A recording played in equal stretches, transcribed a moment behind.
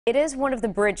It is one of the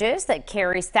bridges that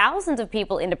carries thousands of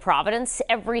people into Providence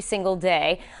every single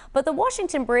day. But the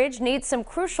Washington Bridge needs some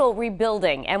crucial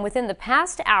rebuilding. And within the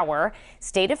past hour,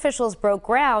 state officials broke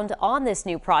ground on this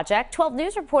new project. 12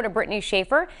 News reporter Brittany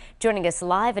Schaefer joining us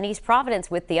live in East Providence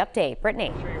with the update.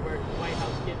 Brittany.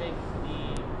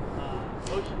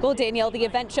 Well, Danielle, the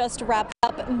event just wrapped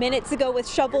up minutes ago with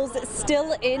shovels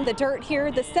still in the dirt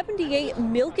here. The $78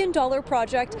 million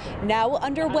project now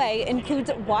underway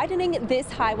includes widening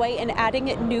this highway and adding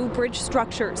new bridge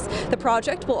structures. The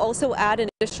project will also add an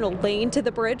additional lane to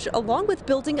the bridge, along with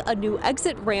building a new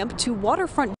exit ramp to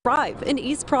Waterfront Drive in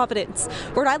East Providence.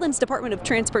 Rhode Island's Department of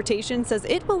Transportation says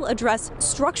it will address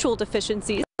structural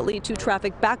deficiencies that lead to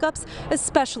traffic backups,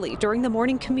 especially during the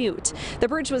morning commute. The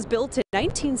bridge was built in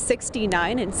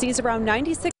 1969 and sees around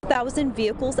 96,000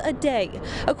 vehicles a day.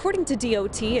 According to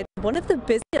DOT, it's one of the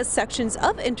busiest sections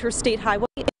of interstate highway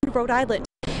in Rhode Island.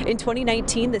 In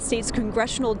 2019, the state's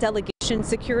congressional delegation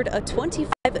secured a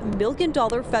 $25 million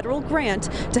federal grant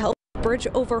to help the bridge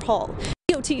overhaul.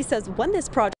 DOT says when this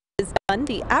project is done,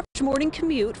 the average morning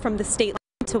commute from the state line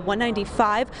to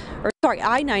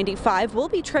I-95 will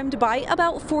be trimmed by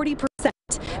about 40%.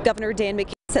 Governor Dan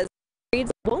McKee says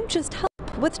grades won't just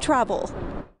help with travel.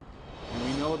 And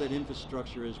we know that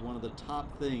infrastructure is one of the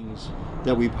top things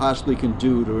that we possibly can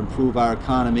do to improve our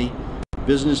economy.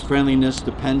 Business friendliness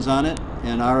depends on it,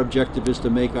 and our objective is to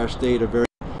make our state a very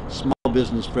small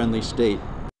business friendly state.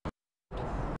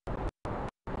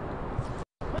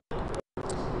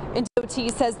 And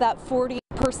DOT says that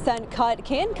 40% cut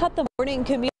can cut the morning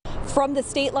commute from the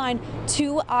state line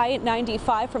to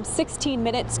I-95 from 16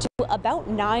 minutes to about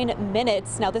 9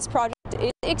 minutes. Now, this project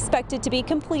is expected to be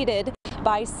completed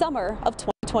by summer of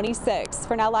 2026.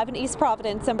 For now, live in East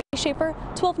Providence, I'm Brittany Schaefer,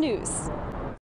 12 News.